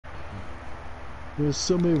There's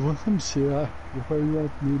so many rooms here. Where you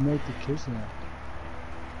want me to make the kitchen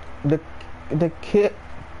at? The kid.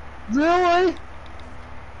 Really?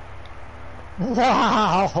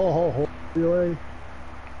 Wow! Really?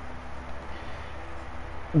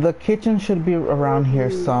 The kitchen should be around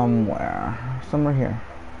here somewhere. Somewhere here.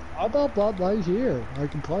 How about right here? I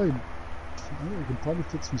can probably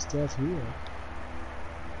fix some stuff here.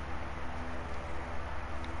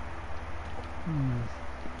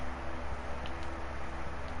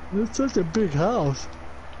 It's such a big house.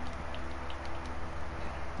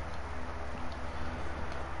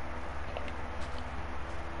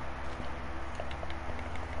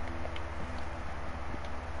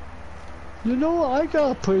 You know, I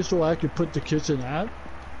got a place where I can put the kitchen at.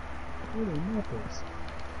 Holy muppets.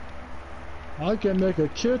 I can make a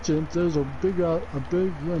kitchen. There's a big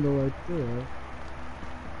window right there.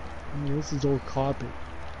 Oh, this is old copy.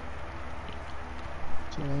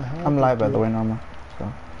 So I'm live by the way, Norma.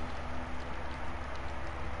 So.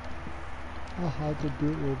 I'll have to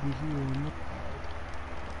do it over here.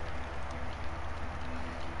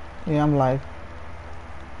 Yeah, I'm live.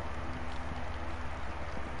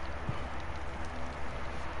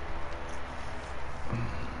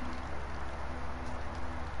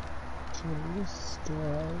 So let's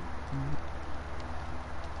start.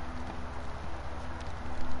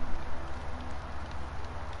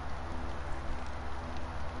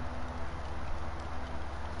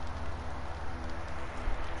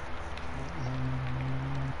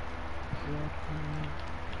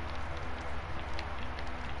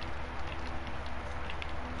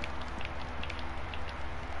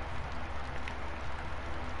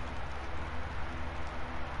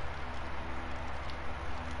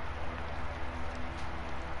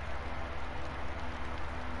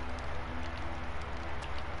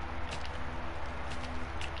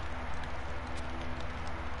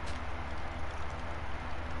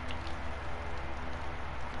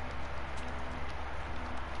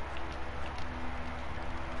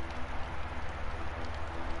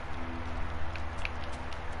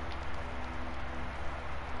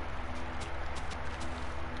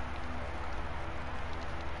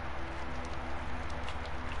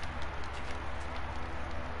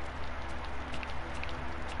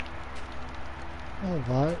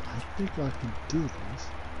 Alright, I think I can do this.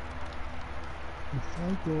 If I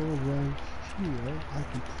go right here, I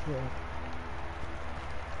can put...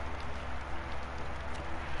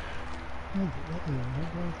 How about that?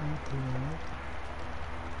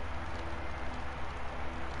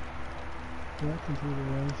 Yeah, I can put it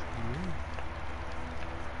right here.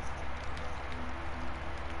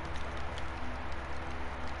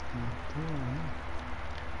 Okay.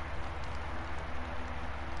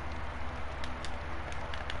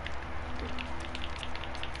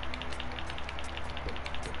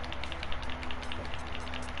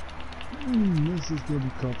 This is going to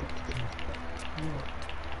be complicated. Yeah.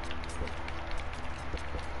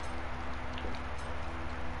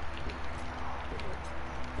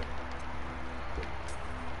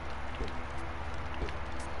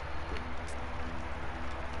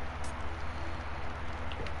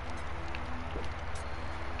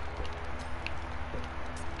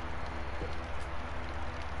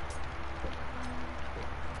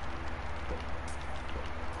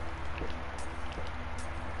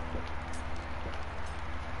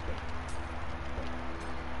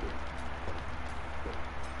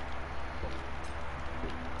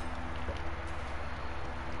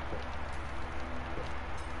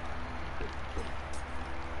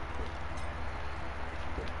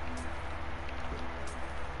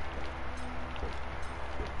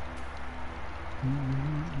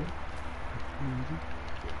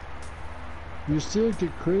 You still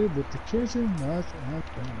get creative with the kitchen? That's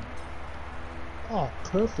awesome. Oh,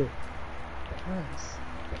 perfect. Nice.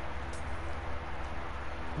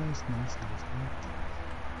 Nice.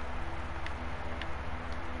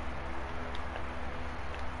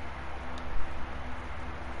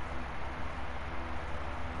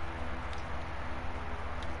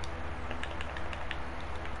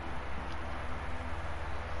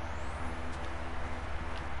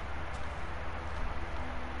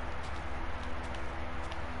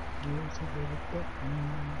 Here's a little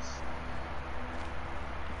buttons.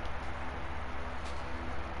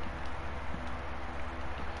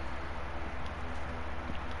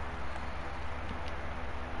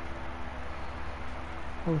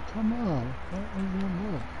 Oh, come on. What is your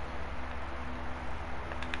more?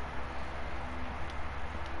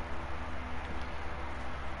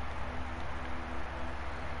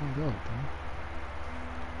 Hold up, huh?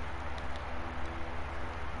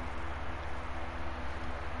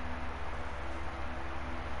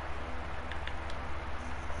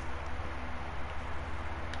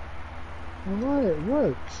 Alright, it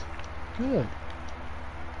works. Good.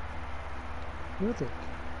 Perfect.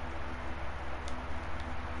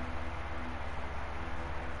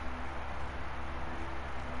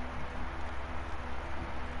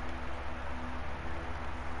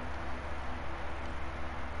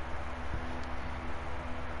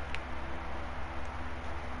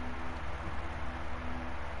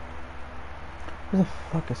 Where the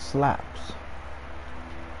fuck is slaps?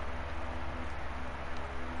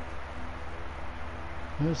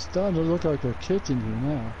 It's starting to look like a kitchen here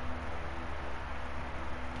now.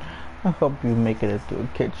 I hope you make it into a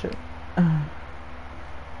kitchen.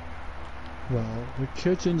 Well, the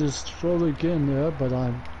kitchen is slowly getting there, but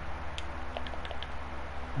I'm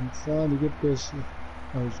trying to get this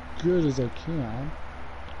as good as I can.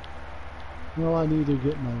 Well, I need to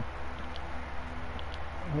get my...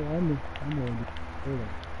 Oh, I'm going to... Hold on.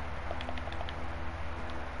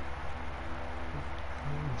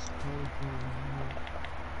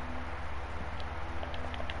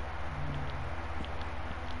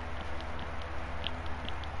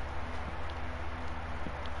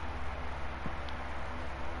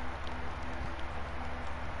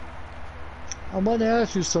 I want to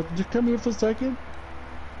ask you something. Just come here for a second.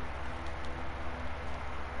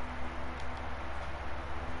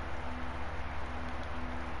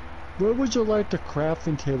 Where would you like the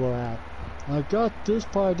crafting table at? I got this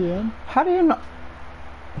part in. How do you know?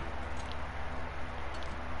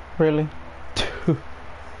 Really?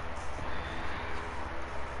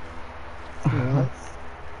 Yeah.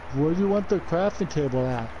 Where do you want the crafting table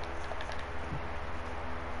at?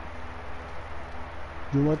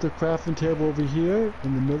 You want the crafting table over here?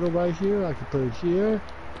 In the middle right here? I can put it here.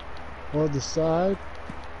 Or the side.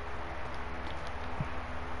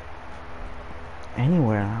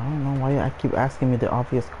 Anywhere. I don't know why I keep asking me the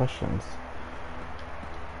obvious questions.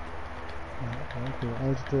 Okay,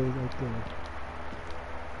 I'll just put it right there.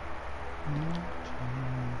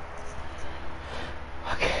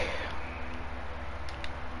 Okay.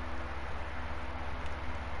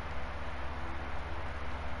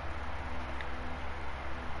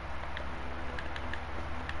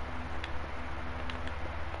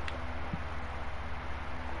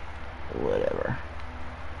 Whatever.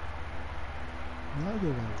 I do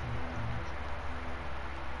like that.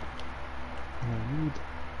 I need...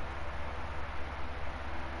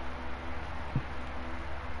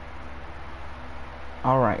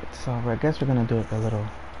 Alright, so I guess we're gonna do a little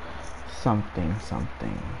something.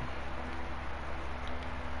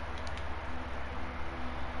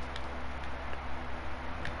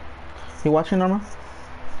 You watching, Norma?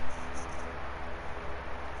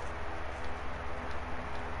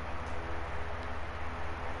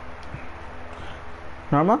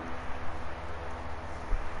 Norma?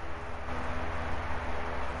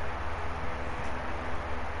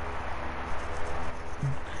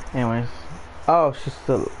 Anyways. Oh, she's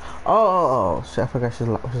still... Oh, I forgot she's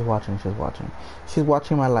watching. She's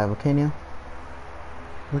watching my live, okay, Neil?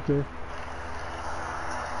 Okay.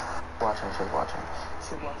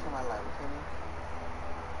 She's watching my live, okay, Neil?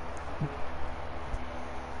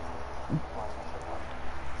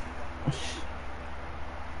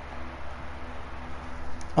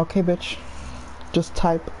 Okay, bitch. Just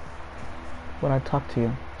type when I talk to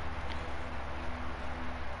you.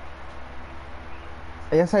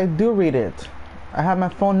 Yes, I do read it. I have my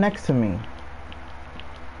phone next to me.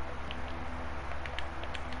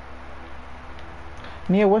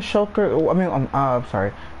 Nia, what shulker? I'm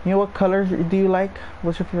sorry. Nia, what color do you like?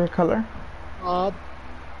 What's your favorite color?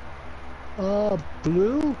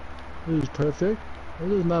 Blue is perfect. It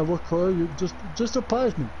doesn't matter what color. You just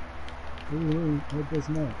surprise me. It doesn't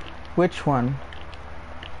matter. Which one?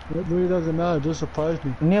 It really doesn't matter. Just surprise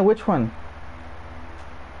me. Nia, which one?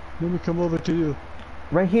 Let me come over to you.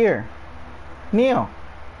 Right here. Neil.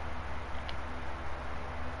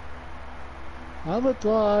 I would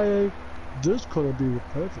like this color be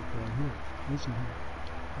perfect right here. Listen here.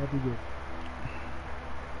 That'd be good.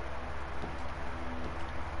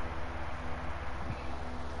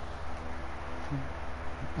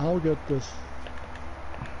 I'll get this.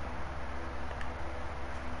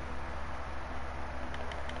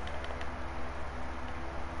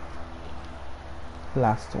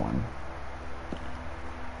 Last one.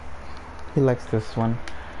 He likes this one.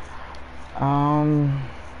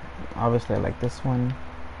 Obviously I like this one.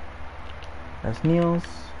 That's Neil's.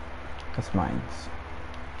 That's mine's.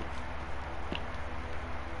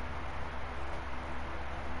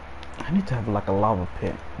 I need to have like a lava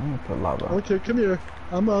pit. I'm gonna put lava. Okay, come here.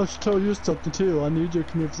 I'm gonna tell you something too. I need you to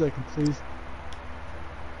come here for a second, please.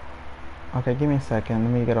 Okay, give me a second.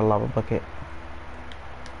 Let me get a lava bucket.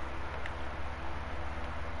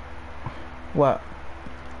 What?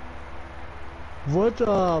 What,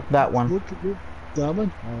 That one. that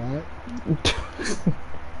one? Alright.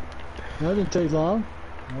 That didn't take long.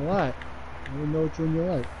 Alright. I didn't know which one you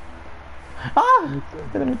like. Ah! Okay.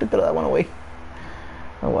 I didn't mean to throw that one away.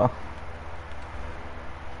 Oh well.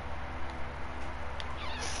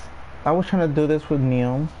 I was trying to do this with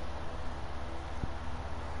Neil.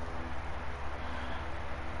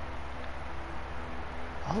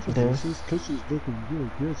 This picture's looking really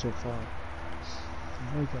good so far.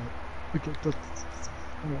 I like that. Okay, but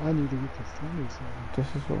oh, I need to get the funnies on. This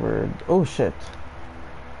is what we're. Oh shit.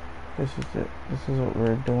 This is it. This is what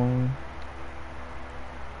we're doing.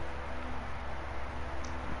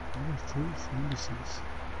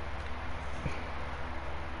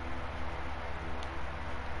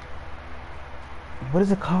 What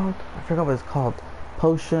is it called? I forgot what it's called.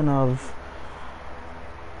 Potion of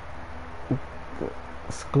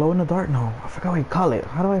glow in the dark. No, I forgot what you call it.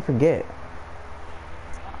 How do I forget?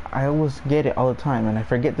 I always get it all the time, and I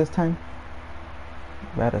forget this time.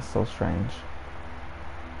 That is so strange.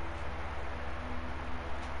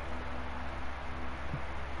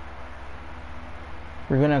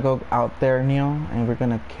 We're gonna go out there, Neil, and we're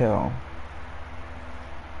gonna kill.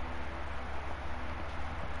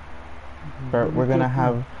 But we're gonna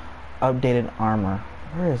have updated armor.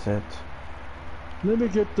 Where is it? Let me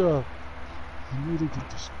get the. I need to get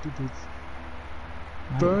the stupid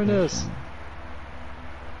furnace.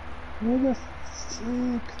 What the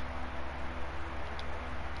fuck?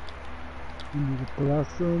 I need a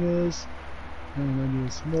blast furnace, and I need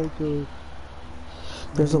a smoker.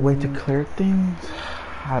 There's a way to clear things.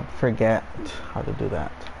 I'd forget how to do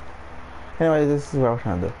that. Anyway, this is what I was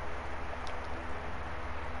trying to do.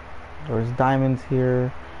 There's diamonds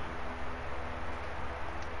here.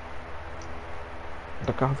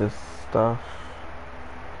 Look at all this stuff.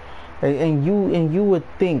 And you would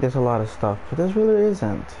think there's a lot of stuff, but there really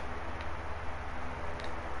isn't.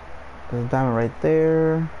 There's a diamond right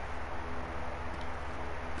there.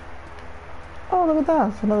 Oh, look at that!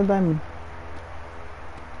 It's another diamond.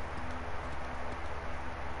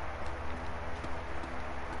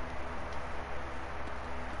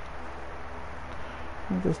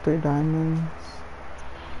 There's 3 diamonds.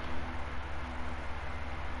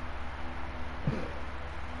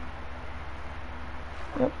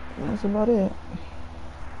 Yep, that's about it.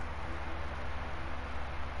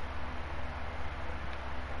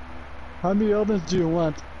 How many ovens do you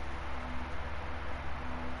want?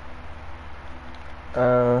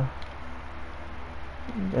 I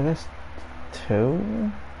guess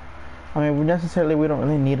 2. I mean, we don't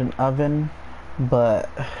really need an oven, but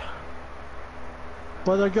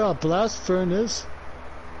I got a blast furnace.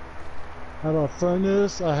 I have a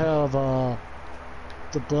furnace. I have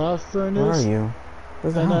the blast furnace. Where are you?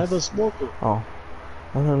 Where's the house? I have a smoker. Oh,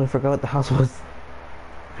 I literally forgot what the house was.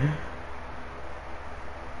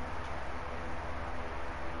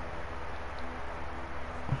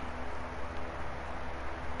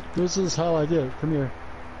 This is how I did it. Come here.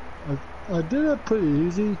 I did it pretty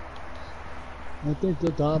easy. I think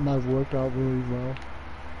that might work out really well.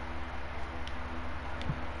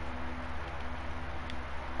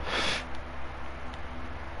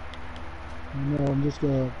 No, I'm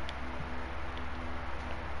gonna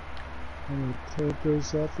tilt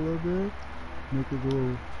this up a little bit, make it a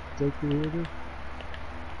little thicker here.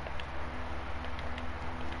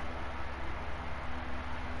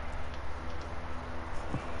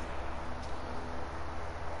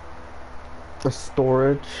 The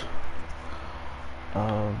storage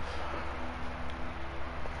of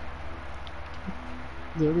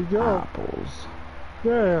there we go. Apples.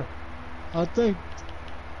 There. I think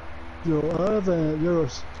your oven, your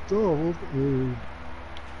stove is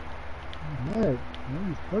nice.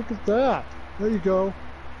 Look at that. There you go.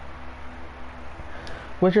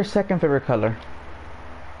 What's your second favorite color?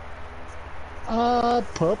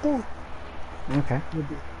 Purple. Okay. What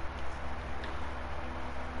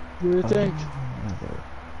do you think?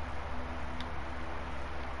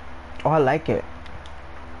 Oh, I like it.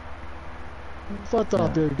 I thought that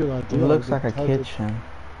would be a good idea. It looks like a kitchen.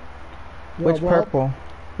 Yeah, Which purple?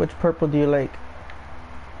 Which purple do you like?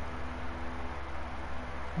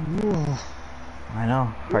 Whoa. I know,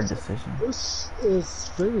 hard decision. This is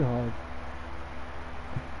very hard.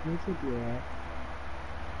 This would be alright.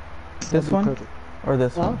 This one? Perfect. Or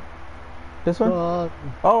this one? This one?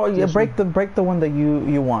 Oh yeah, break the one that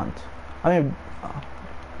you want. I mean,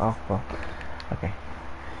 oh well, okay.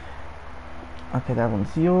 Okay, that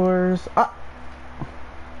one's yours. Ah,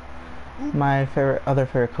 my other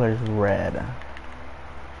favorite color is red.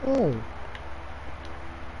 Oh.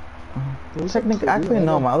 Technically, actually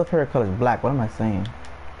no, my other favorite color is black. What am I saying?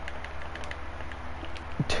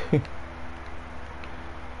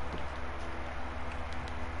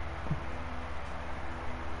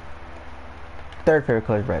 Third favorite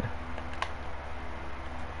color is red.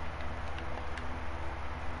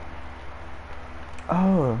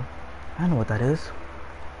 Oh, I know what that is.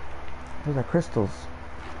 Those are crystals.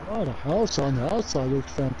 Oh, the house on the outside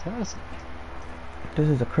looks fantastic. This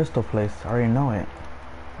is a crystal place. I already know it.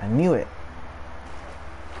 I knew it.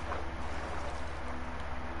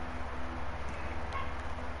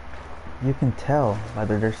 You can tell by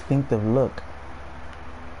their distinctive look.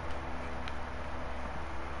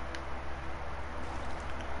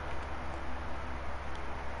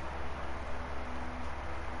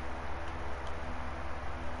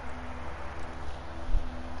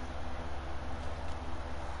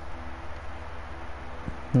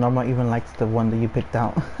 Norma even likes the one that you picked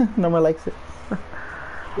out. Norma likes it.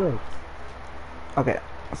 Good. Okay,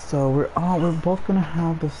 so we're both gonna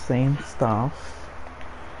have the same stuff.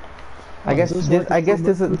 I guess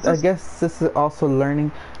this is also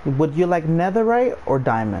learning. Would you like netherite or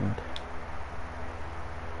diamond?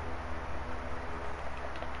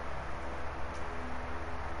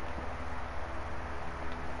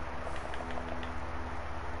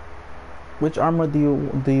 Which armor do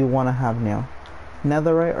you want to have now?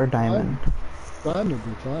 Netherite or diamond? Diamond would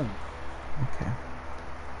be fine. Okay.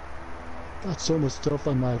 Got so much stuff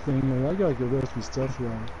on my thing, and I gotta get rid of some stuff here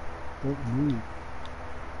I don't need.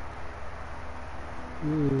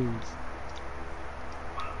 Jeez.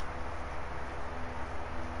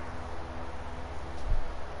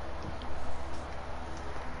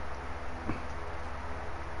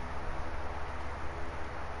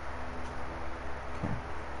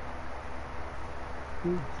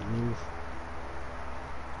 Good grief.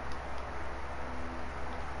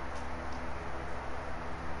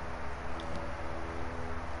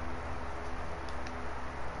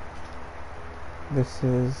 This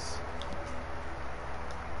is...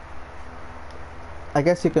 I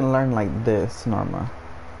guess you can learn like this, Norma.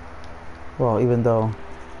 Well, even though...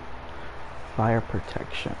 Fire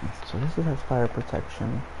protection. So this has fire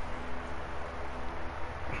protection.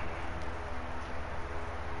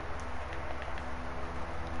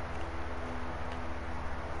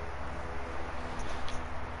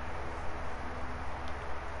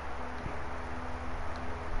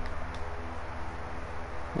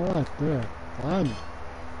 Right there. Diamond.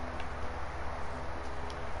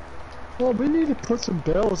 Well, we need to put some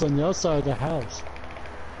barrels on the outside of the house.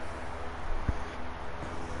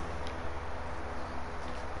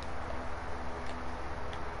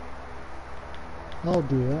 I'll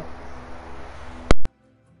do that.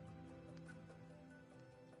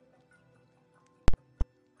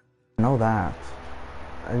 I know that.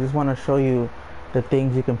 I just want to show you the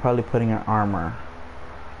things you can probably put in your armor.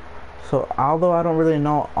 So although I don't really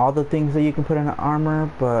know all the things that you can put in an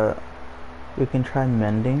armor, but we can try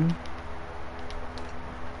mending.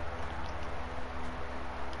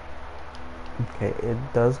 Okay, it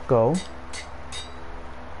does go.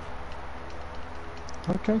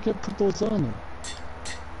 How can I put those on there?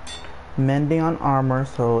 Mending on armor,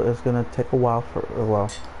 so it's gonna take a while for,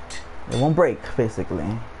 well, it won't break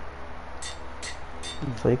basically.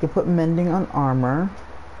 So you can put mending on armor.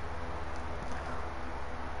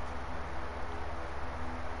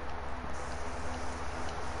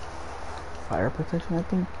 Fire protection, I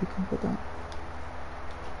think you can put that.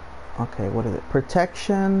 Okay, what is it?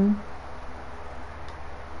 Protection.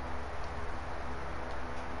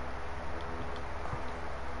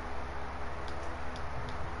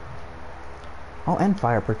 Oh, and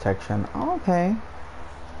fire protection. Oh, okay.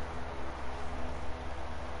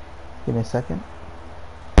 Give me a second.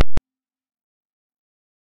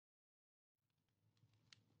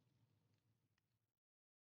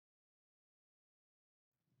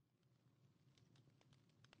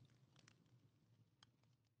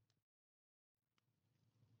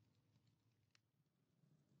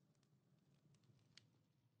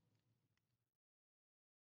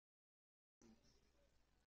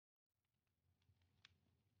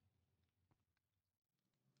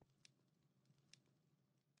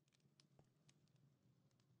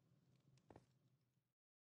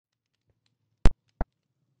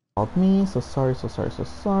 Me, so sorry.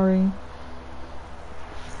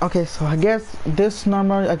 Okay, so I guess this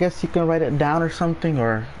normal, I guess you can write it down or something,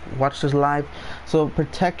 or watch this live. So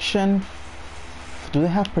protection, do they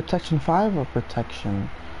have protection 5 or protection?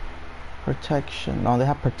 Protection, no, they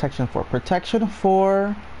have protection 4. Protection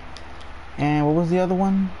 4, and what was the other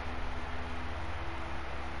one?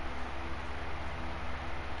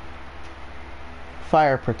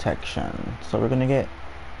 Fire protection. So we're gonna get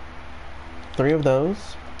 3 of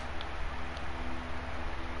those.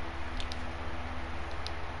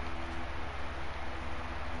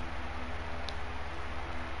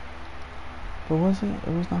 What was it?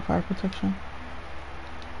 It was not fire protection.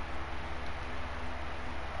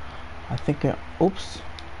 I think oops.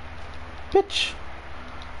 Bitch.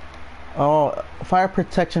 Oh, fire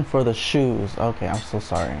protection for the shoes. Okay, I'm so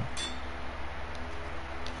sorry.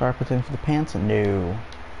 Fire protection for the pants? No.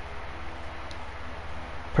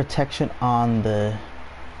 Protection on the...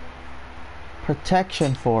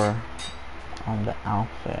 Protection for... on the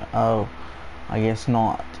outfit. Oh, I guess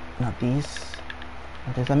not. Not these.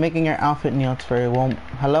 Not this. I'm making your outfit, Neil. It's very well...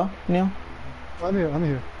 Hello, Neil? I'm here, I'm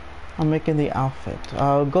here. I'm making the outfit.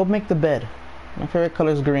 Go make the bed. My favorite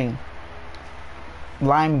color is green.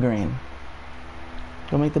 Lime green.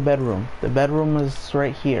 Go make the bedroom. The bedroom is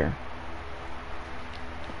right here.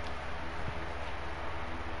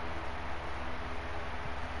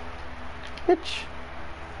 Bitch.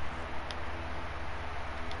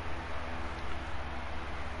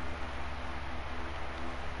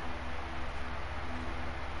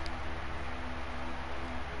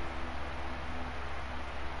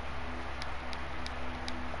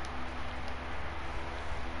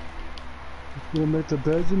 You want to make the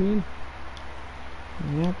bed, you mean?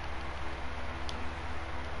 Yep.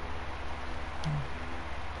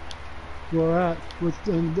 Where at?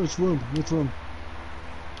 In which room? Which room?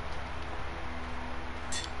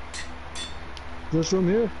 This room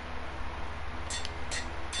here?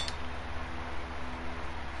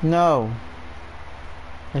 No.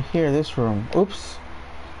 Right here, this room. Oops.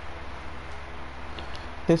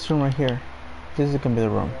 This room right here. This is gonna be the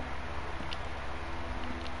room.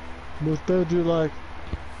 Which bed do you like?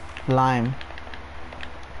 Lime.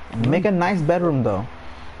 Make a nice bedroom though.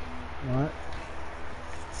 Alright.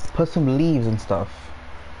 Put some leaves and stuff.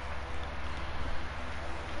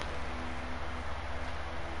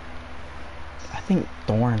 I think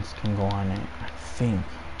thorns can go on it. I think.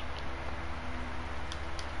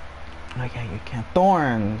 Oh yeah, you can.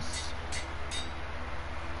 Thorns!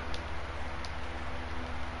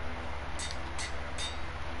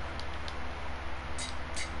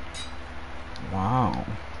 Wow.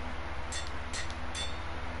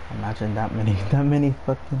 Imagine that many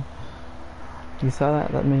fucking... You saw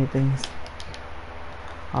that? That many things?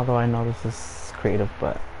 Although I know this is creative,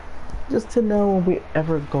 but just to know when we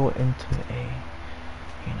ever go into a,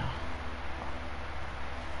 you know,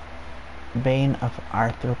 vein of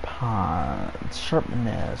arthropods,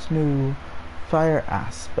 sharpness, new fire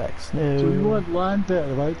aspects, new... So you want lime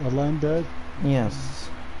bed, right? A lime bed? Yes.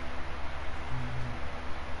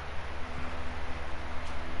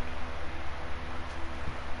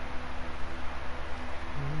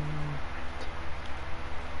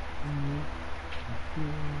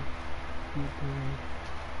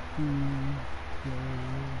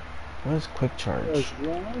 What is quick charge? There's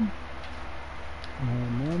one.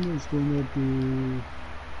 One is going to be...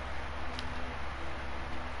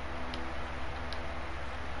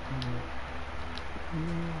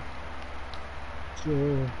 so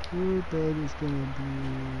her bed is going to be...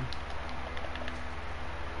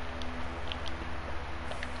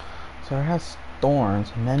 So it has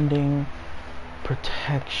thorns, mending,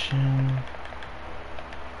 protection.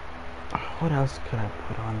 What else could I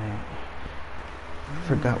put on it? I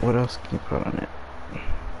forgot what else can you put on it.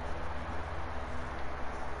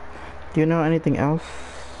 Do you know anything else,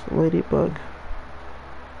 Ladybug?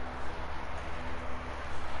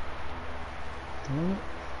 I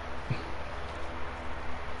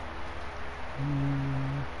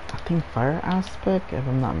think fire aspect, if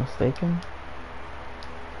I'm not mistaken.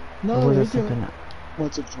 No, he didn't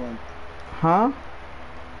want to join. Huh?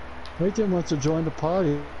 He didn't want to join the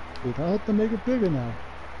party. I have to make it bigger now.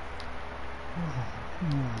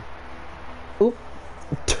 Oop.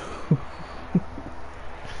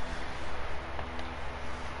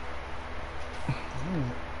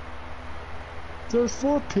 There's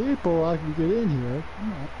 4 people I can get in here.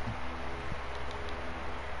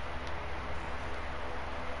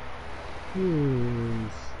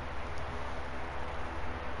 Yes.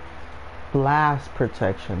 Blast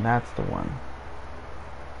protection, that's the one.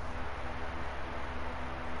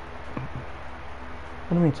 What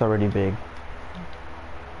do you mean it's already big?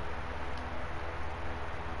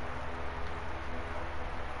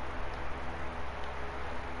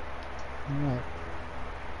 Alright.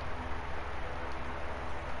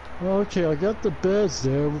 Okay, I got the beds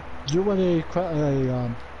there. Do you want a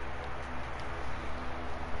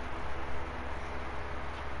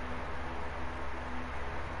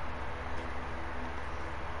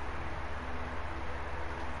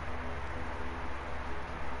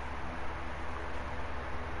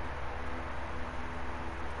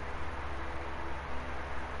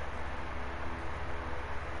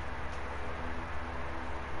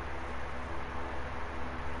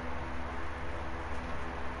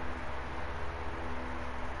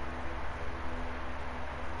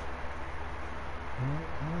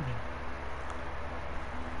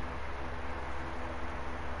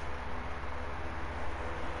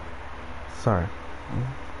Sorry.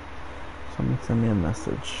 Someone sent me a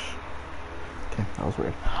message. Okay, that was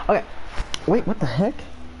weird. Okay. Wait, what the heck?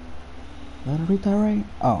 Did I read that right?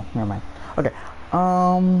 Oh, never mind. Okay.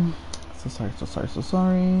 So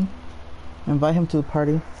sorry. Invite him to the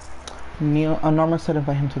party. Norma said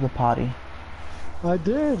invite him to the party. I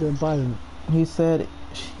did invite him. He said,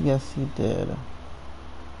 yes, he did.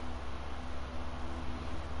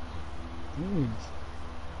 Jeez.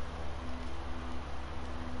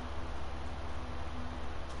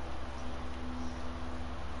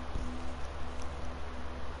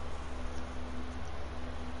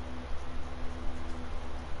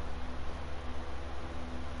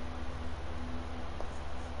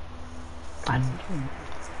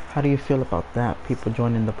 How do you feel about that? People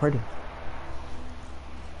joining the party?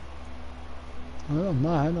 I don't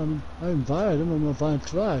mind. I invited him. I'm gonna invite him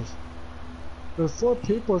twice. If 4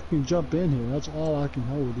 people can jump in here, that's all I can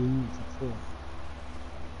hold in for 4.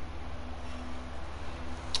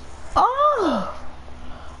 Oh!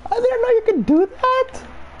 I didn't know you could do that!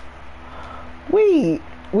 Wait,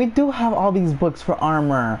 we do have all these books for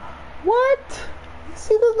armor. What?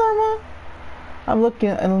 See this, Norma? I'm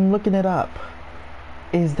looking it up.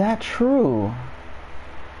 Is that true?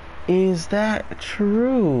 Is that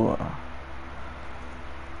true?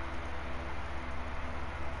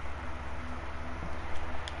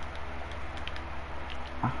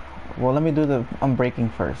 Well, let me do the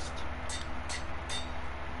unbreaking first.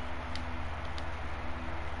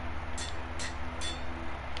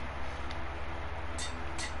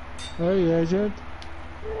 Hey, Agent.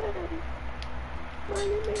 My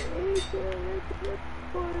name is Agent.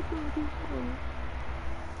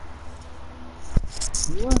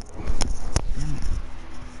 What?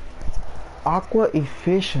 Aqua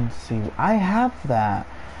efficiency. I have that.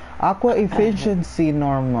 Aqua efficiency,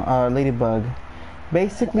 Norma, Ladybug.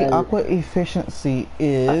 Basically, aqua efficiency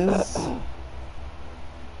is...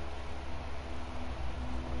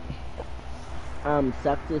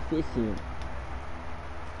 Success fishing.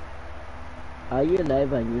 Are you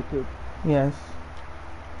live on YouTube? Yes.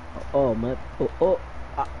 Oh, man.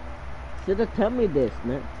 Should have tell me this,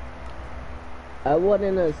 man. I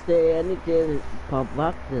wouldn't say anything pop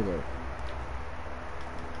back today.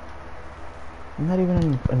 I'm not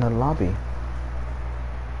even in the lobby.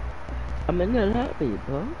 I'm in the lobby,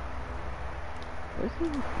 bro.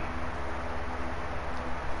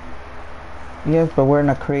 Yes, but we're in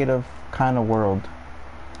a creative kind of world.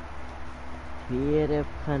 Creative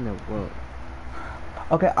kind of world.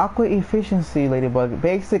 Okay, aqua efficiency, Ladybug.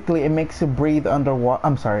 Basically, it makes you breathe underwater.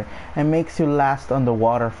 I'm sorry. It makes you last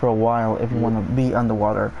underwater for a while if you want to be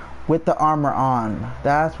underwater with the armor on.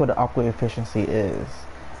 That's what aqua efficiency is.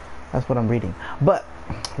 That's what I'm reading. But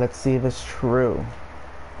let's see if it's true.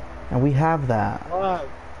 And we have that. Alright,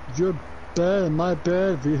 your bed and my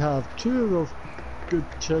bed, we have 2 of those good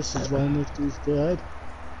chests right next to each bed.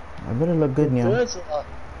 I better look good now.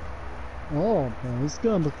 Oh, man, it's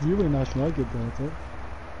gonna look really nice when I get back there.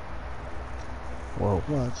 Whoa.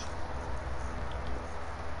 Watch.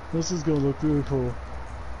 This is gonna look really cool.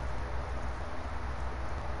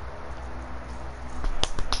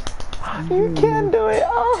 You can't do it!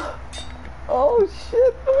 Oh! Oh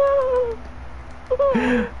shit! Oh.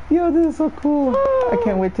 Yo, this is so cool! I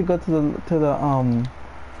can't wait to go to the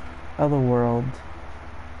other world.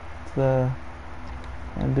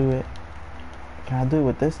 And do it. Can I do it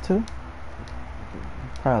with this too?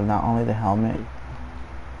 Probably not only the helmet.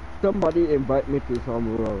 Somebody invite me to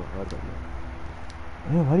some world. I don't know.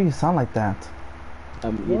 Ew, why do you sound like that?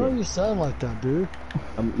 I'm eating. Why do you sound like that, dude?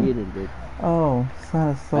 I'm eating, dude. Oh,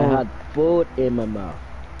 sounded so... I had food in my mouth.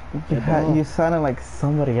 You sounded like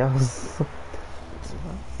somebody else.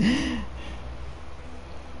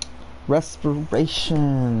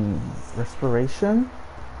 Respiration. Respiration?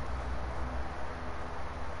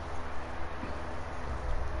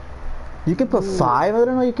 You can put 5? I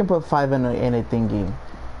don't know you can put 5 in a thingy.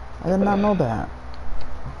 I did not know that.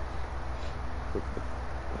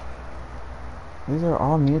 These are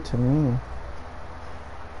all new to me.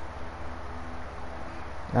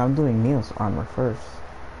 I'm doing Neil's armor first.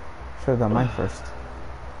 Should have done mine first.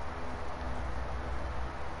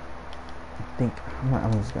 I think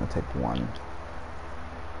I'm just gonna take 1.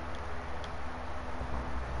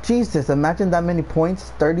 Jesus, imagine that many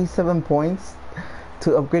points, 37 points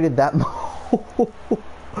to upgrade it that much.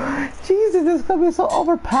 Jesus, this is gonna be so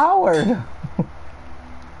overpowered.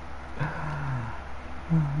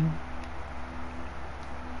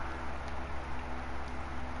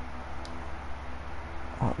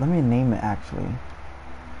 Oh, let me name it actually.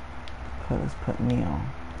 Let's put Neo.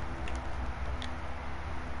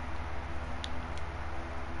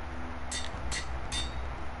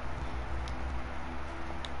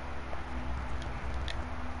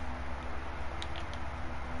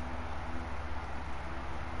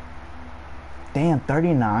 Damn,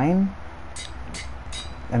 39?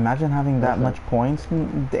 Imagine having that much points.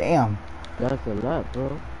 Damn. That's a lot,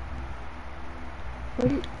 bro.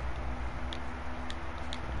 Wait.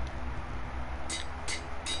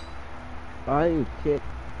 Are you kidding?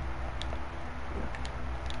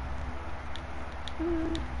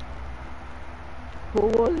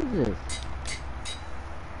 What is this?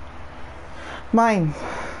 Mine.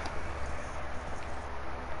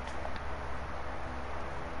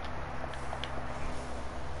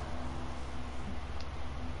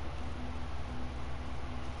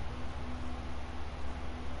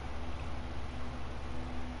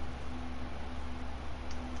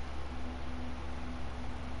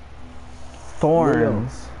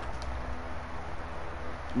 Thorns.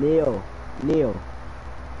 Neo.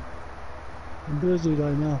 I'm busy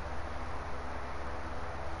right now.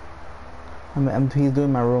 He's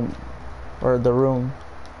doing my room. Or the room.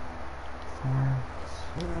 Thorns.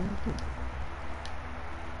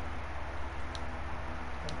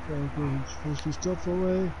 Okay, push your stuff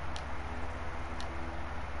away.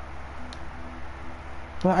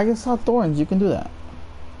 But I just saw thorns, you can do that.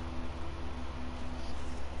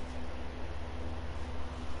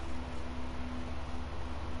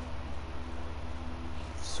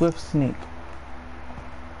 Swift sneak.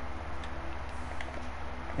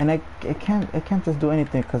 And it can't just do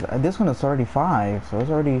anything because this one is already 5, so it's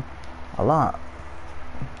already a lot.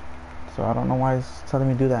 So I don't know why it's telling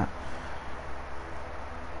me to do that.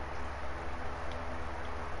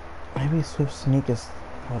 Maybe swift sneak is,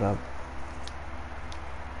 hold up.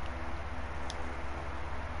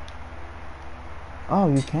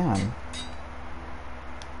 Oh, you can.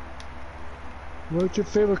 What's your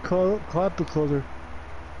favorite carpet color?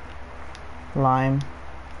 Lime.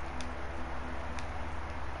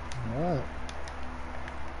 Alright.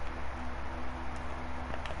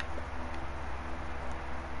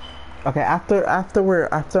 Okay, after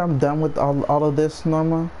I'm done with all of this,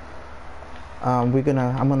 Norma, I'm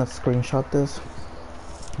gonna screenshot this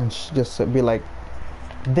and just be like,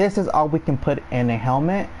 this is all we can put in a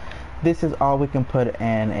helmet. This is all we can put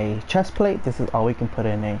in a chest plate. This is all we can put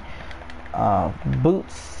in a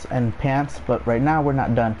boots and pants. But right now we're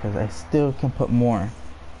not done because I still can put more.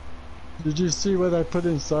 Did you see what I put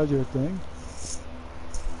inside your thing?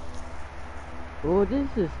 Oh, this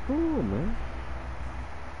is cool, man.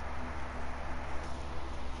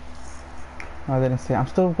 I didn't say. I'm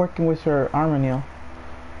still working with your armor, Neil.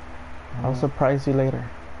 I'll surprise you later.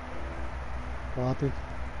 Copy.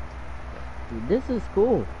 This is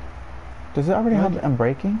cool. Does it already have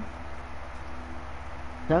unbreaking?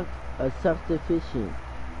 Certification.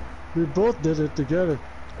 We both did it together.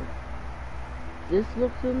 This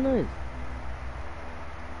looks so nice.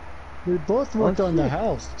 We both worked on the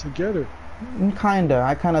house together. Kinda.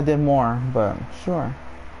 I kinda did more, but sure.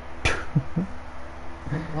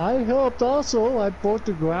 I helped also. I bought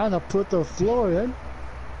the ground. I put the floor in.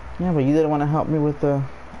 Yeah, but you didn't want to help me with the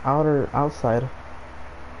outside.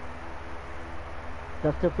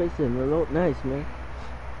 Certification. It look nice, man.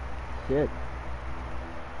 Shit.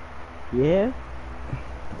 Yeah?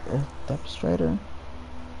 Step straighter.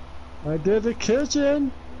 I did the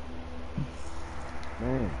kitchen.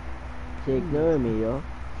 Man. She ignoring me, yo.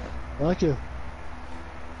 Thank you.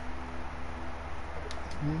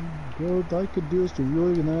 What I could do is to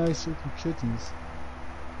really nice looking kittens.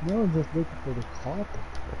 Now I'm just looking for the carpet.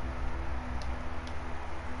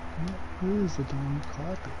 Where is the damn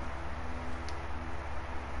carpet?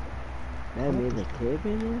 That made a cave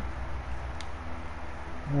in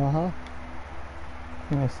there? Uh-huh.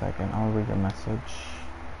 Give me a second, I'll read your message.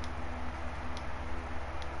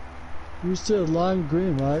 You said lime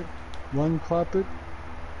green, right? One carpet?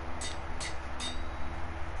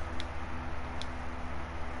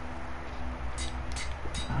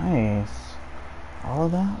 Nice. All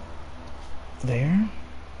of that? There?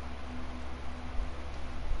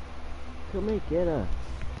 Come and get a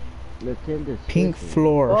Lieutenant. Pink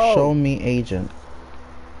floor, show me agent.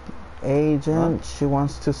 Agent, she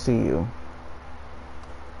wants to see you.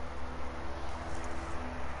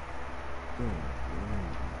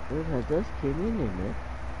 I just came in there, man.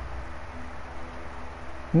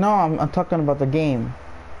 No, I'm talking about the game.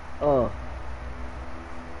 Oh.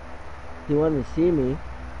 You want to see me?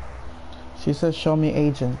 She says show me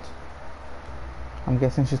agent. I'm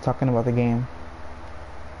guessing she's talking about the game.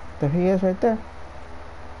 There he is right there.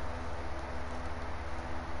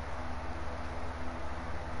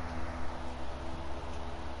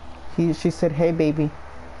 She said, "Hey, baby."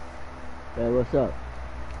 Hey, what's up?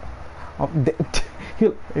 Oh,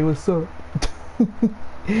 hey, what's up?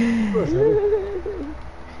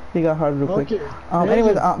 He got hard real quick. Okay.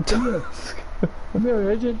 Anyways, come here. Come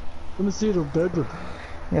here, Agent. Let me see the bedroom.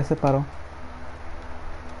 Ya se paró.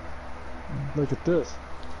 Look at this.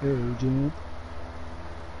 Hey, Agent.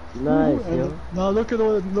 Nice, yo. Now look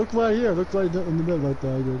right here. Look right in the middle like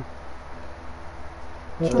that. Agent.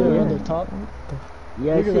 Right Oh, there yeah. on the top.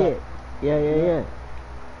 Yeah, I see it.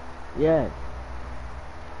 Yeah.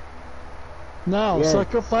 Now, Yeah.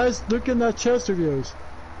 sacrifice. Look in that chest of yours.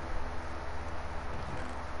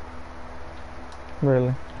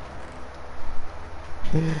 Really?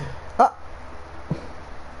 Ah!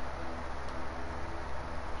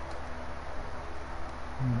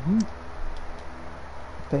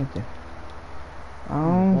 Thank you.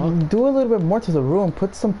 Do a little bit more to the room.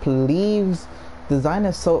 Put some leaves. Design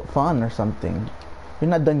is so fun or something. You're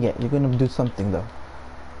not done yet. You're gonna do something though.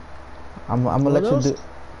 I'm gonna let you do.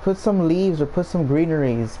 Put some leaves or put some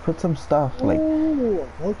greeneries. Put some stuff like.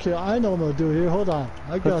 Okay, I know what I'm gonna do here. Hold on,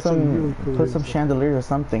 I got some really cool. Put some chandeliers or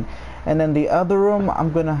something, and then the other room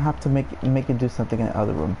I'm gonna have to make it do something in the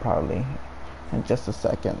other room probably, in just a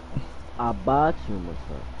second. I bought you, my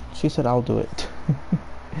son. She said I'll do it.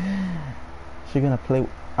 She gonna play.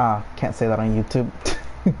 Can't say that on YouTube.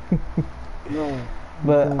 No.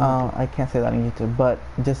 But I can't say that on YouTube. But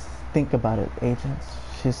just think about it, agents.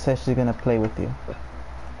 She says she's gonna play with you.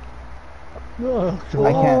 Oh,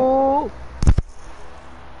 I can't.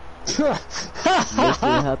 Makes me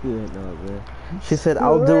happy right now, bro. She said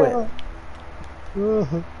I'll do it.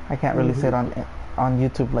 I can't really say it on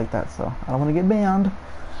YouTube like that, so I don't want to get banned.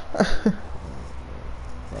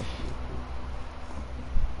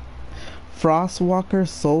 Frostwalker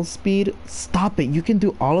Soul Speed. Stop it! You can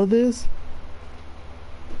do all of this.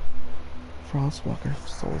 Frostwalker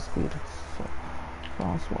Soul Speed.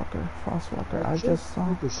 Frostwalker. I just saw.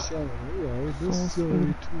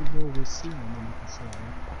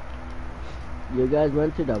 You guys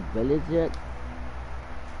went to the village yet?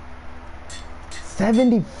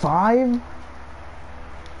 75?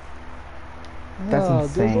 That's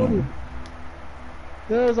insane.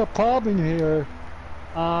 There's a problem here.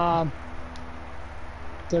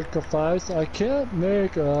 Sacrifice. I can't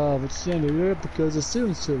make a chandelier because the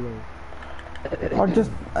ceiling's too low. Or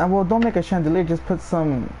just well, don't make a chandelier. Just put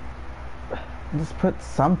some. Just put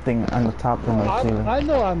something on the top of the ceiling. I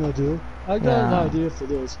know what I'm gonna do. I got an idea for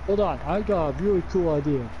this. Hold on, I got a really cool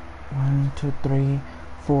idea. 1, 2, 3,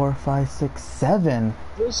 4, 5, 6, 7.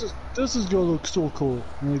 This is gonna look so cool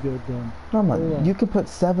when I get it done. Norma, you can put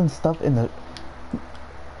 7 stuff in the.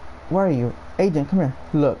 Where are you, Agent? Come here.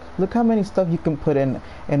 Look how many stuff you can put in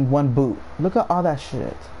one boot. Look at all that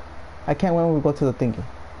shit. I can't wait when we go to the thingy.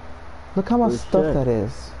 Look how much stuff that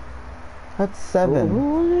is. That's 7.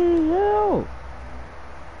 Holy hell!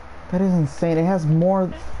 That is insane. It has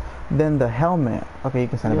more than the helmet. Okay, you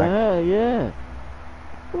can send it back. Yeah.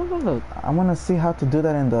 I want to see how to do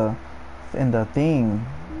that in the thing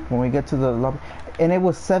when we get to the lobby. And it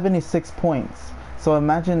was 76 points. So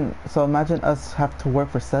imagine us have to work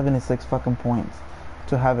for 76 fucking points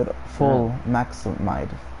to have it full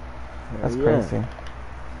maximized. That's crazy.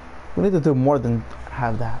 We need to do more than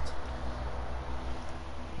have that.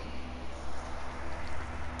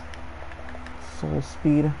 Soul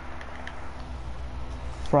Speed.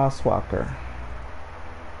 Frostwalker.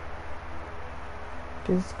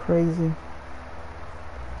 This is crazy.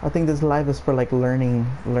 I think this live is for like learning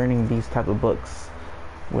these type of books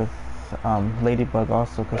with Ladybug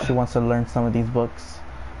also, because she wants to learn some of these books.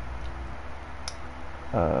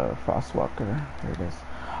 Frostwalker, here it is.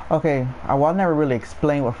 Okay, I'll never really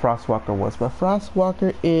explain what Frostwalker was, but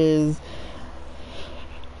Frostwalker is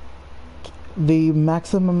the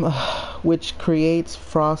maximum which creates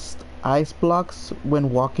frost ice blocks when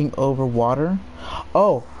walking over water.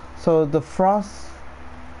 Oh, so the frost,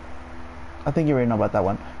 I think you already know about that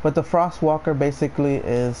one, but the Frostwalker basically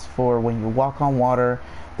is for when you walk on water,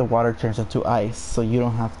 the water turns into ice, so you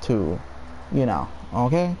don't have to,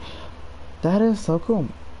 okay? That is so cool.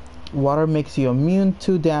 Water makes you immune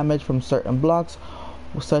to damage from certain blocks,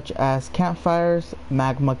 such as campfires,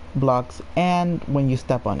 magma blocks, and when you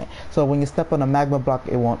step on it. So when you step on a magma block,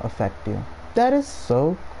 it won't affect you. That is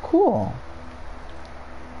so cool.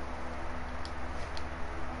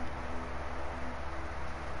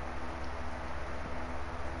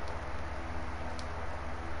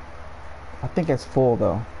 I think it's full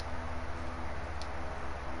though.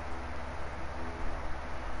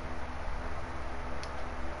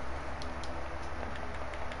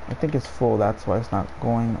 I think it's full, that's why it's not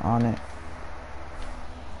going on it.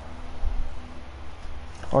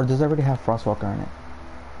 Or does it already have Frostwalker in it?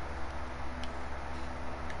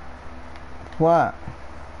 What?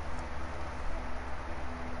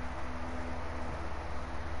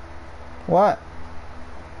 What?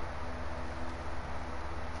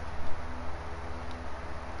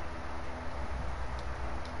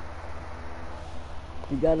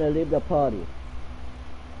 You gotta leave the party.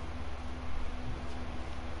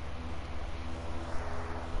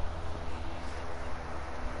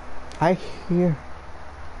 I hear.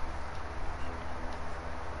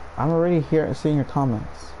 I'm already here seeing your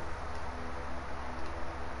comments.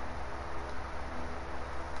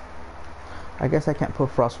 I guess I can't put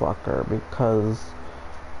Frostwalker because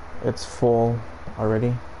it's full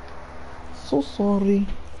already. So sorry.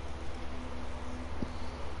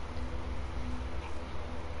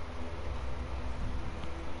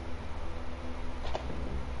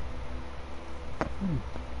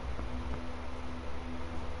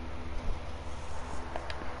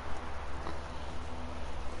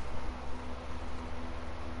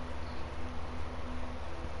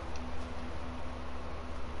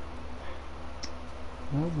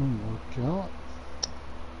 That won't work out.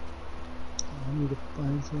 I need to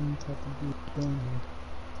find some type of good gun here.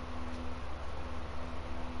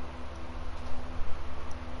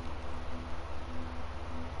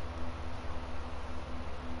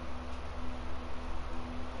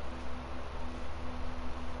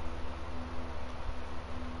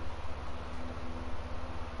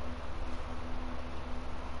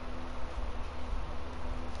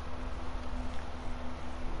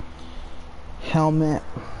 Helmet,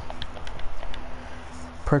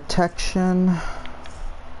 protection,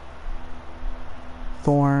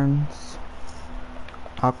 thorns,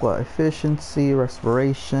 aqua efficiency,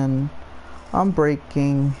 respiration,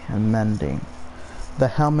 unbreaking, and mending. The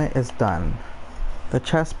helmet is done. The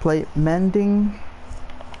chest plate, mending,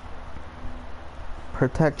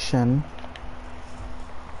 protection,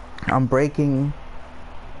 unbreaking,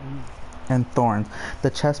 and thorns. The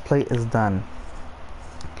chest plate is done.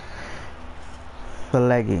 The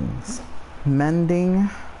leggings, mending,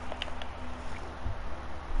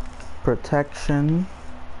 protection,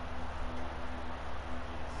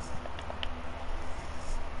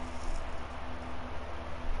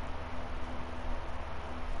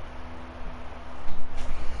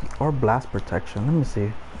 or blast protection. Let me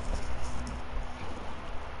see.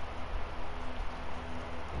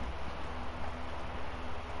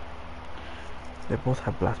 They both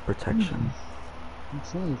have blast protection. I'm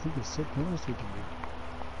trying to think of something else we can do.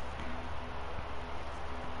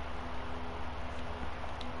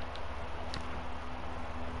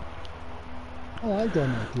 Oh, I got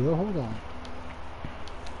an idea. Hold on.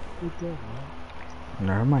 What the hell?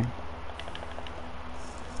 Never mind.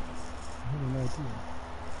 I have an idea.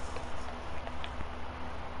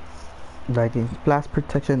 Leggings, blast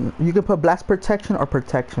protection. You can put blast protection or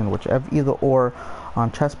protection, whichever, either or,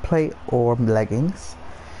 on chest plate or leggings.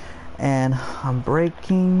 And I'm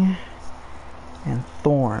breaking and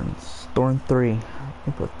thorns. Thorn 3. You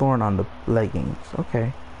can put thorn on the leggings.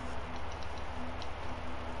 Okay.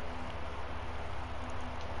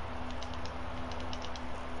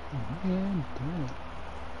 Man, damn.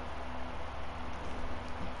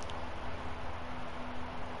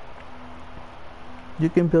 You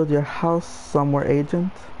can build your house somewhere,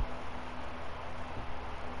 agent.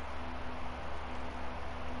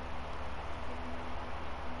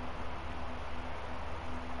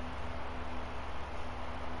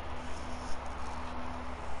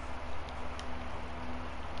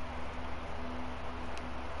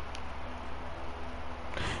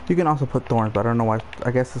 You can also put thorns, but I don't know why.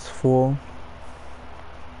 I guess it's full.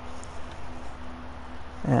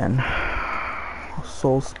 And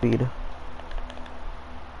soul speed.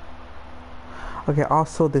 Okay,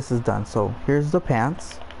 also this is done. So here's the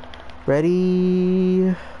pants.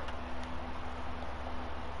 Ready?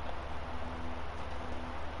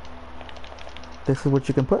 This is what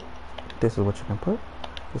you can put. This is what you can put.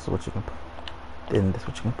 This is what you can put. And this is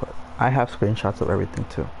what you can put. I have screenshots of everything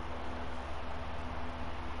too.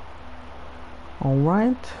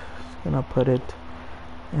 Alright, just gonna put it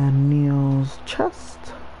in Neil's chest.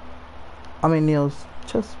 Neil's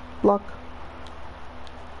chest block.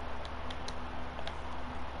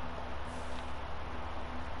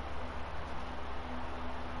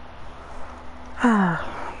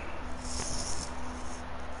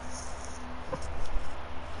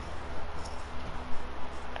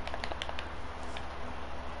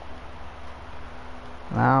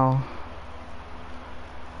 Now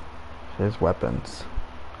his weapons.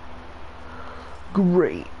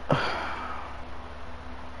 Great.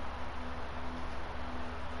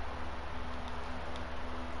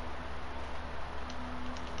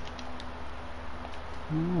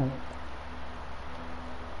 No.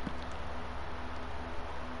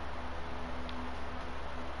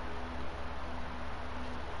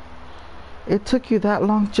 It took you that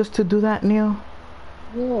long just to do that, Neil?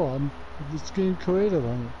 No, I'm just getting creative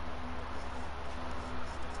on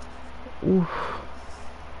it. Oof.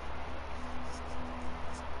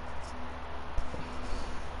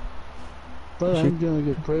 But I'm gonna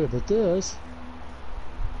get creative at this.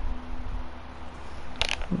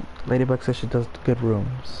 Ladybug says she does good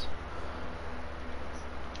rooms.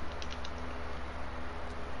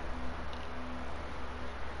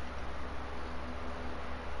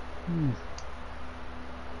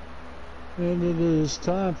 And it is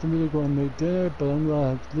time for me to go and make dinner, but I'm gonna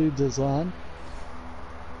have to leave this on.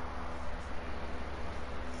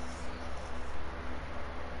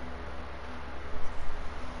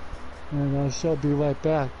 And I shall be right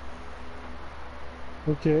back.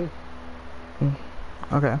 Okay?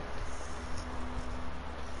 Okay.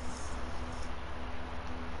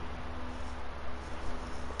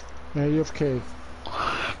 AFK.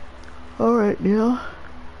 Alright, Neil.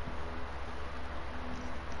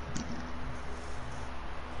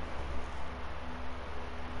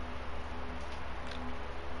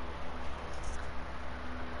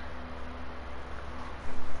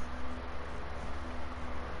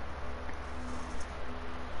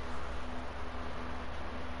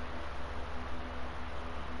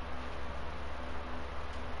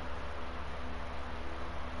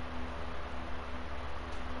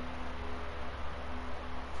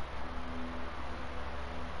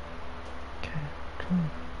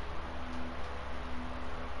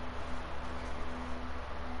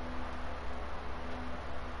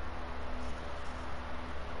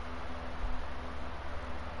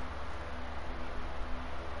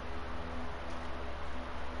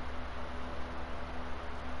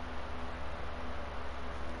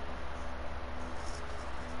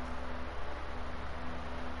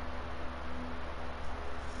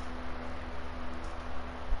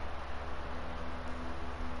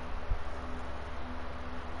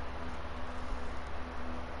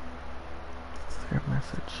 Your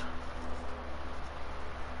message.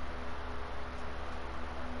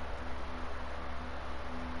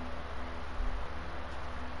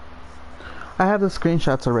 I have the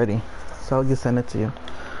screenshots already, so I'll just send it to you.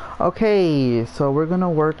 Okay, so we're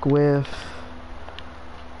gonna work with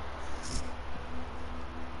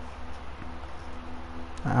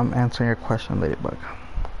I'm answering your question, Ladybug.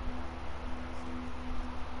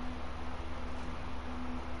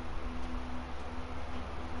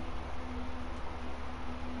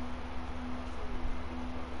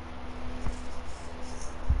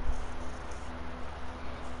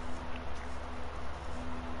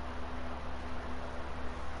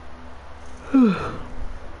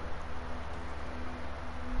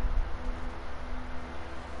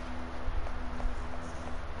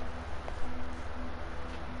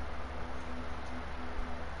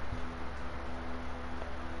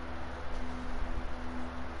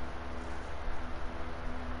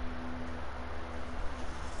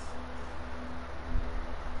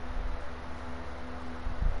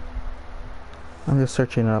 I'm just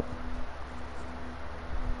searching it up.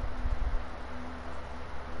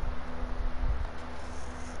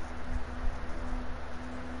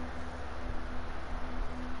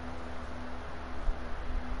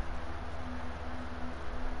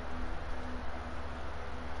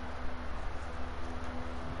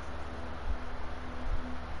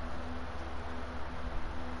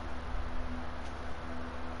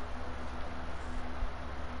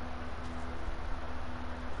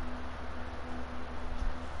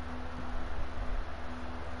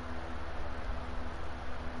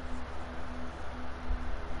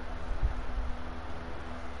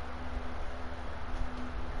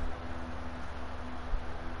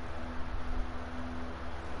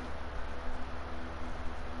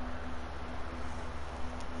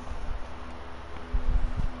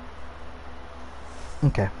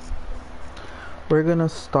 Okay. We're gonna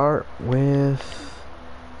start with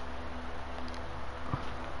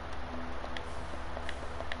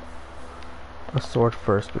a sword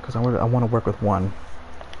first because I want to work with one.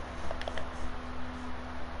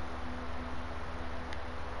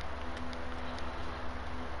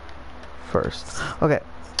 First. Okay.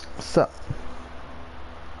 So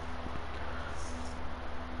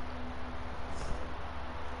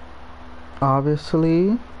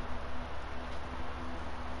obviously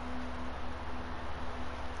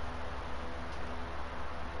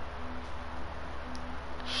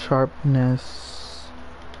sharpness,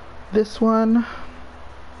 this one,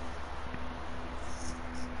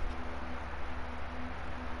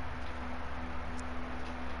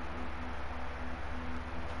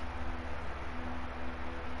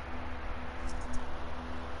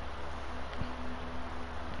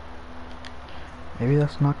 Maybe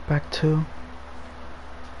that's knockback too.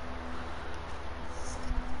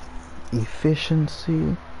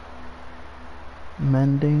 Efficiency.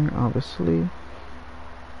 Mending, obviously.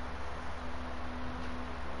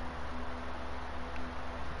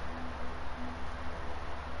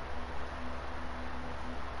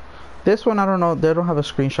 This one, I don't know. They don't have a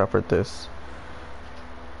screenshot for this.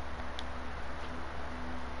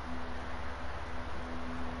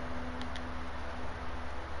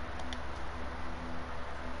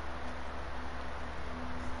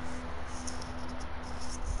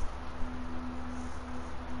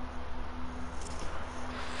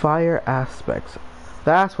 Fire aspects.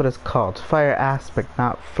 That's what it's called. Fire aspect,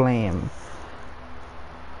 not flame.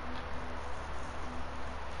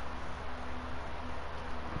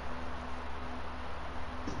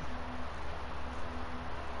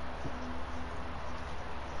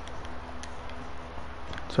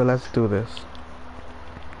 So let's do this.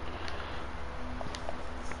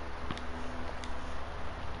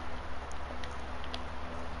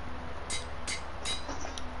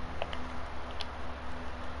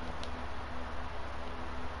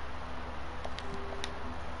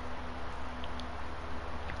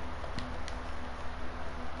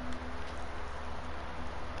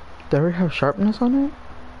 Does it already have sharpness on it?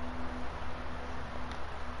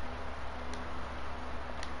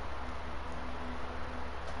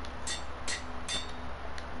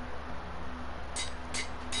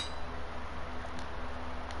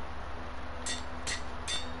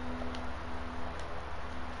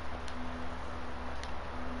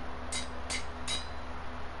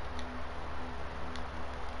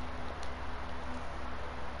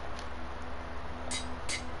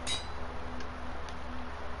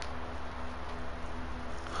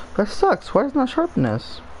 That sucks. Why is not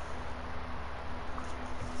sharpness?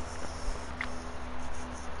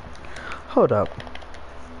 Hold up.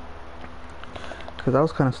 Because that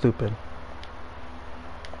was kind of stupid.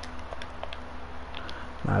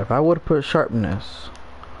 Now, if I would have put sharpness.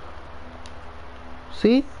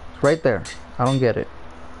 See? It's right there. I don't get it.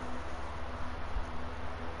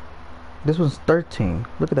 This one's 13.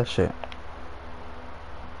 Look at that shit.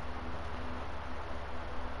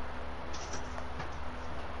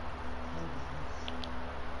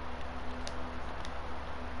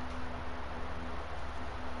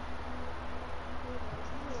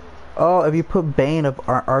 Oh, if you put Bane of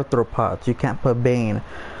arthropods, you can't put Bane.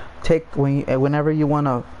 Whenever you want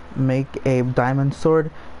to make a diamond sword,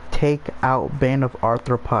 take out Bane of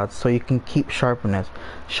arthropods so you can keep sharpness.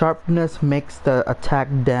 Sharpness makes the attack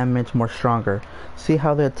damage more stronger. See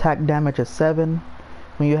how the attack damage is 7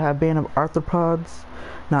 when you have Bane of arthropods?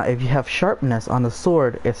 Now if you have sharpness on the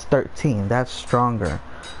sword, it's 13. That's stronger.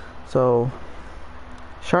 So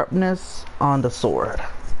sharpness on the sword.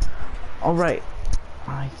 Alright,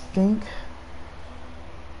 I think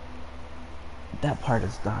that part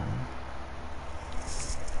is done.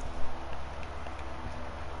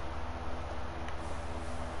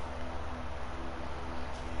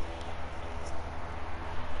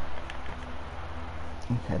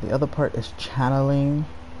 Okay, the other part is channeling.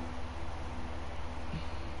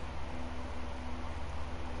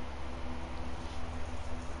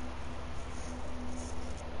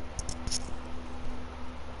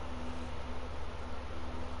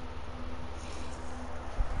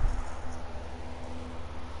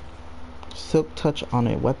 Silk touch on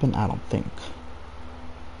a weapon? I don't think.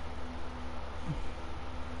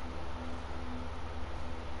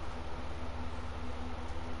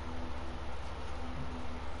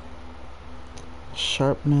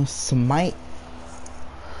 Sharpness, smite.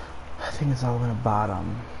 I think it's all in the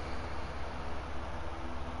bottom.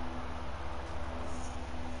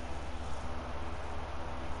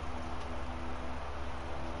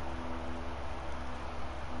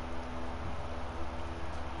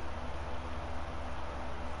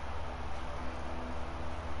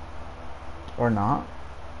 Or not.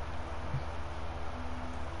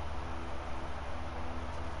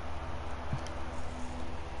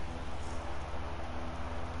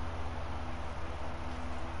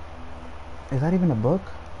 Is that even a book?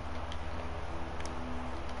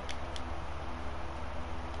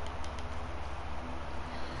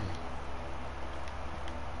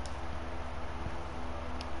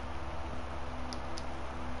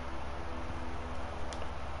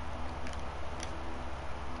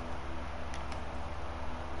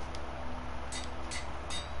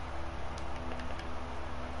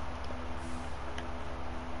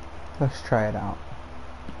 Let's try it out.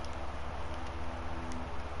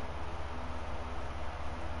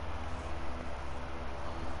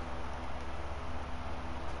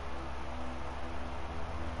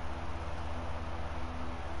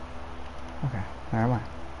 Okay. Never mind.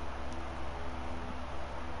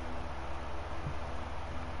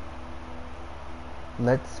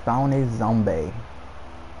 Let's spawn a zombie.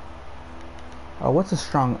 Oh, what's a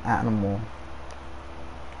strong animal?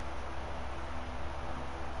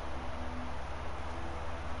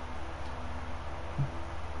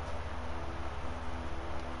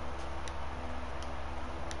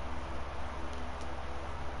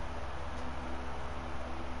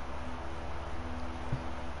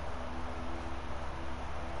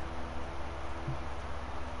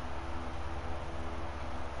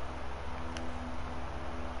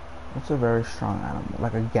 What's a very strong animal?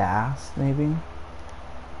 Like a gas, maybe?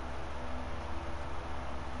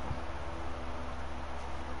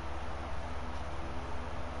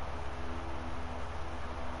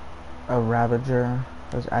 A Ravager.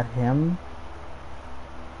 Let's add him.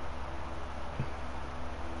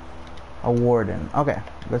 A Warden. Okay,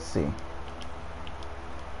 let's see.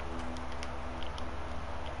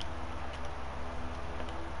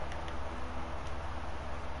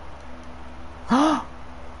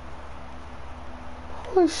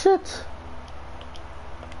 Holy shit!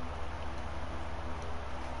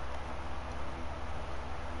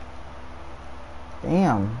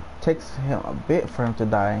 Damn, takes him a bit for him to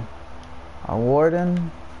die. A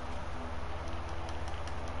Warden.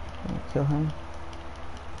 Kill him.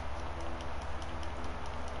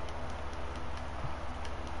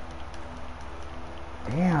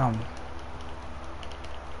 Damn.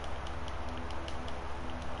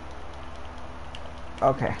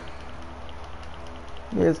 Okay.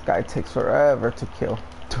 This guy takes forever to kill.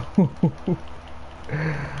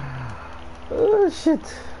 Oh shit.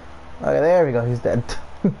 Okay, there we go, he's dead.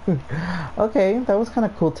 Okay, that was kind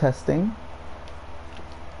of cool testing.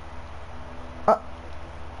 I'm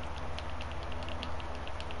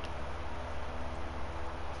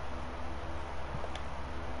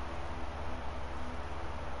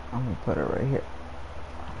gonna put it right here.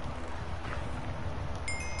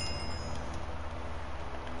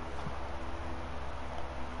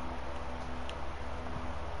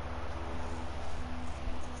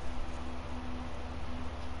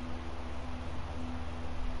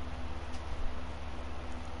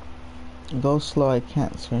 Go slow, I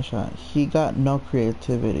can't screenshot. He got no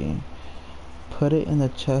creativity. Put it in the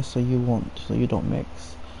chest so you don't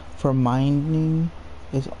mix. For mining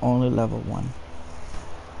is only level 1.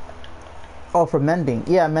 Oh, for mending.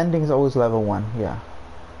 Yeah, mending is always level 1. Yeah.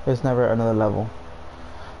 There's never another level.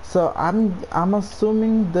 So I'm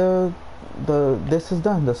assuming this is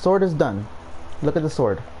done. The sword is done. Look at the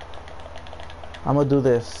sword. I'm gonna do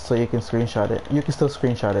this so you can screenshot it. You can still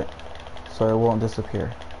screenshot it so it won't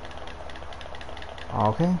disappear.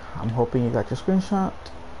 Okay, I'm hoping you got your screenshot.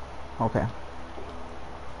 Okay.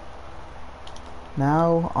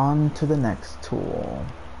 Now on to the next tool.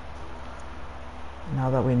 Now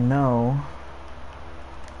that we know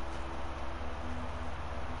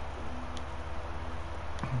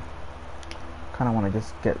kind of want to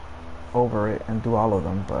just get over it and do all of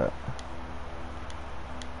them, but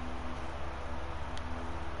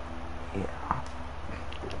yeah,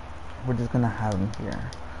 we're just gonna have them here.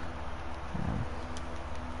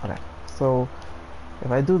 Okay, so if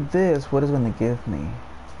I do this, what is going to give me?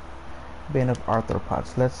 Bane of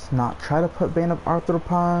Arthropods. Let's not try to put Bane of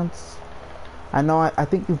Arthropods. I know I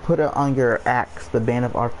think you put it on your axe, the Bane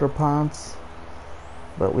of Arthropods,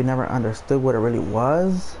 but we never understood what it really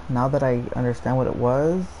was. Now that I understand what it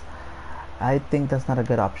was, I think that's not a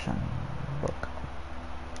good option. Look.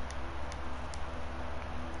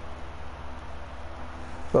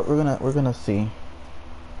 But we're gonna see.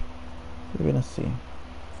 We're gonna see.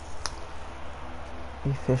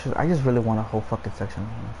 Efficiency. I just really want a whole fucking section on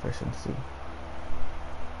efficiency.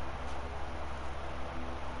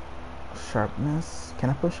 Sharpness. Can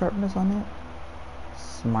I put sharpness on it?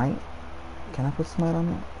 Smite. Can I put smite on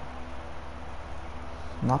it?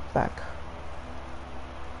 Knockback.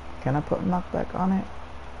 Can I put knockback on it?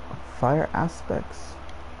 Fire aspects.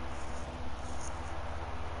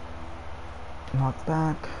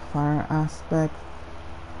 Knockback. Fire aspect.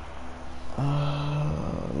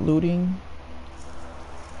 Looting.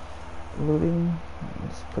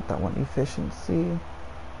 Let's put that one. Efficiency.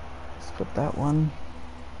 Let's put that one.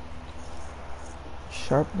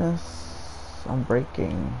 Sharpness. I'm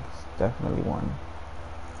breaking. It's definitely one.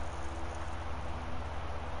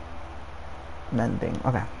 Mending.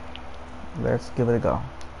 Okay. Let's give it a go.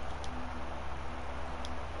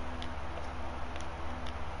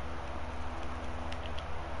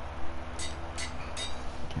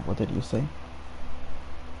 Okay, what did you say?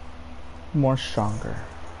 More stronger.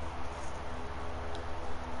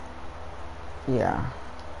 Yeah.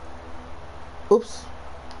 Oops.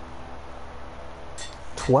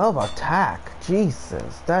 12 attack.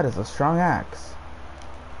 Jesus, that is a strong axe.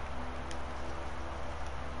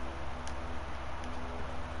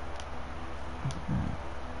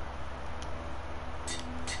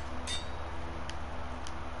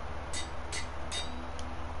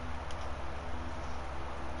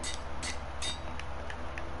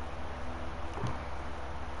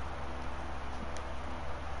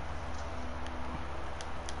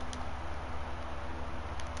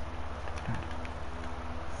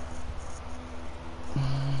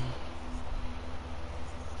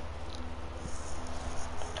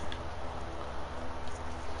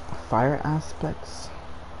 Fire aspects.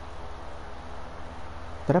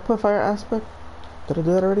 Did I put fire aspect? Did I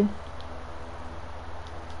do that already?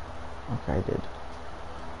 Okay, I did.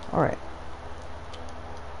 Alright.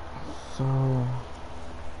 So...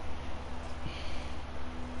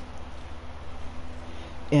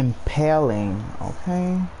 impaling.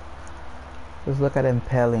 Okay. Let's look at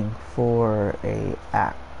impaling for a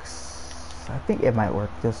axe. I think it might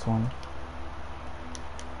work, this one.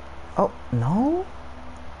 Oh, no?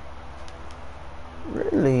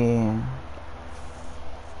 Really?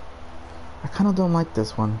 I kind of don't like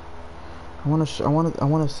this one. I want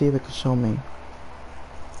to see if it can show me.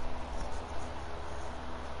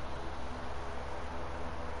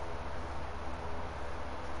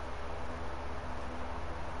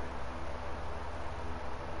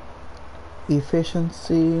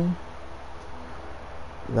 Efficiency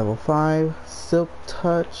level 5, silk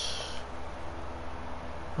touch,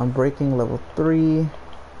 unbreaking level 3,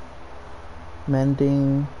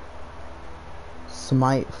 mending,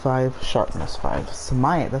 smite 5, sharpness 5.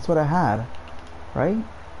 Smite, that's what I had, right?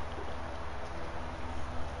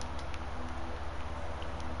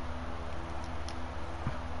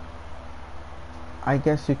 I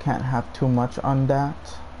guess you can't have too much on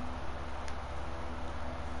that.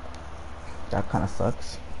 That kind of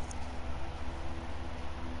sucks.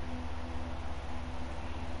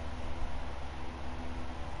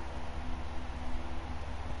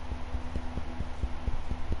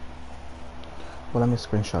 Well, let me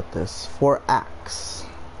screenshot this. For axe.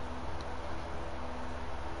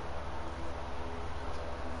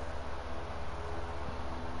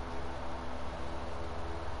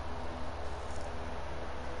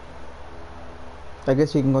 I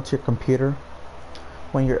guess you can go to your computer.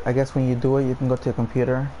 When you do it, you can go to your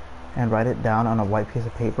computer and write it down on a white piece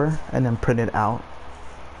of paper and then print it out,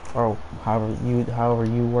 or however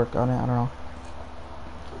you work on it. I don't know.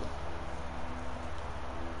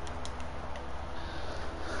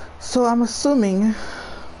 So I'm assuming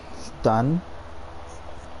it's done.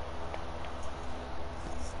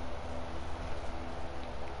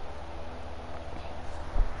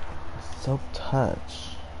 Silk touch.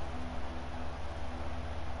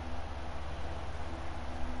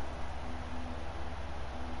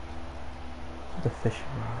 The fishing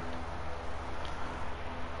rod.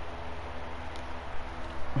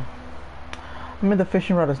 I mean, the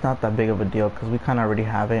fishing rod is not that big of a deal because we kind of already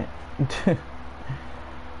have it.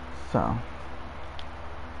 So,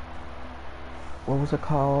 what was it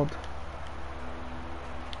called?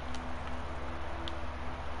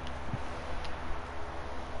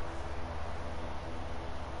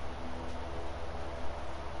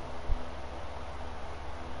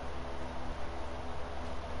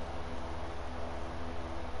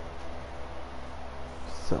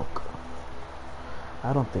 Silk.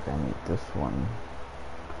 I don't think I need this one.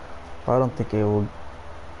 I don't think it will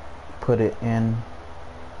put it in.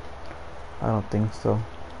 I don't think so.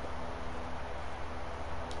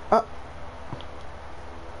 Ah!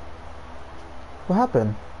 What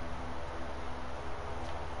happened?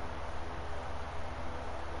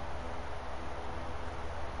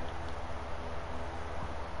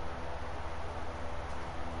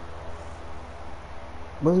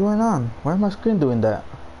 What's going on? Why is my screen doing that?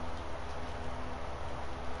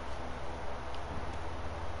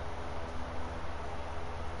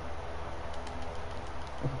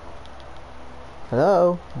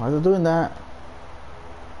 Hello? Why is it doing that?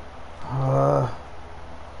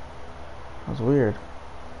 That's weird.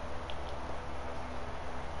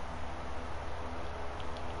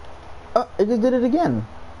 Oh, it just did it again.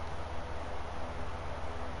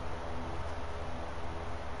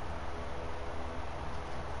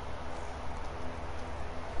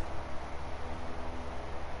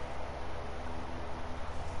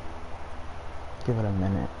 Give it a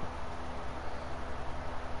minute.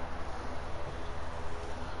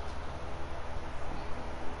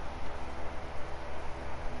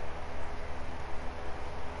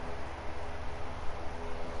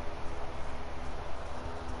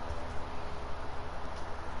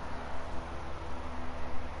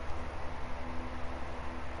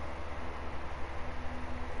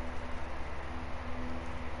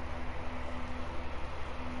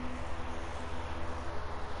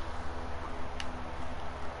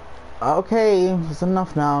 Okay, it's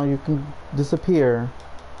enough now. You can disappear.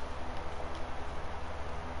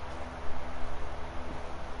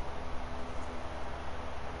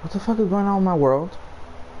 What the fuck is going on in my world?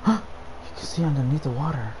 You can see underneath the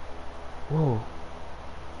water. Whoa.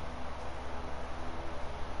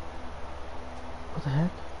 What the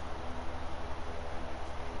heck?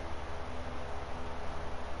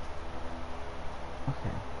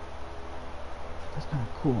 Okay. That's kind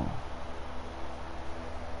of cool.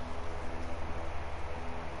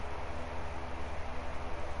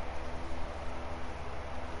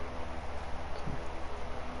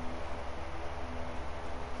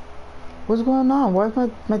 What's going on? Why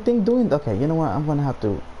is my thing doing? Okay, you know what? I'm gonna have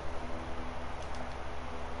to.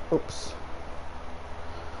 Oops.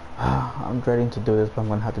 I'm dreading to do this, but I'm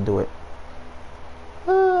gonna have to do it.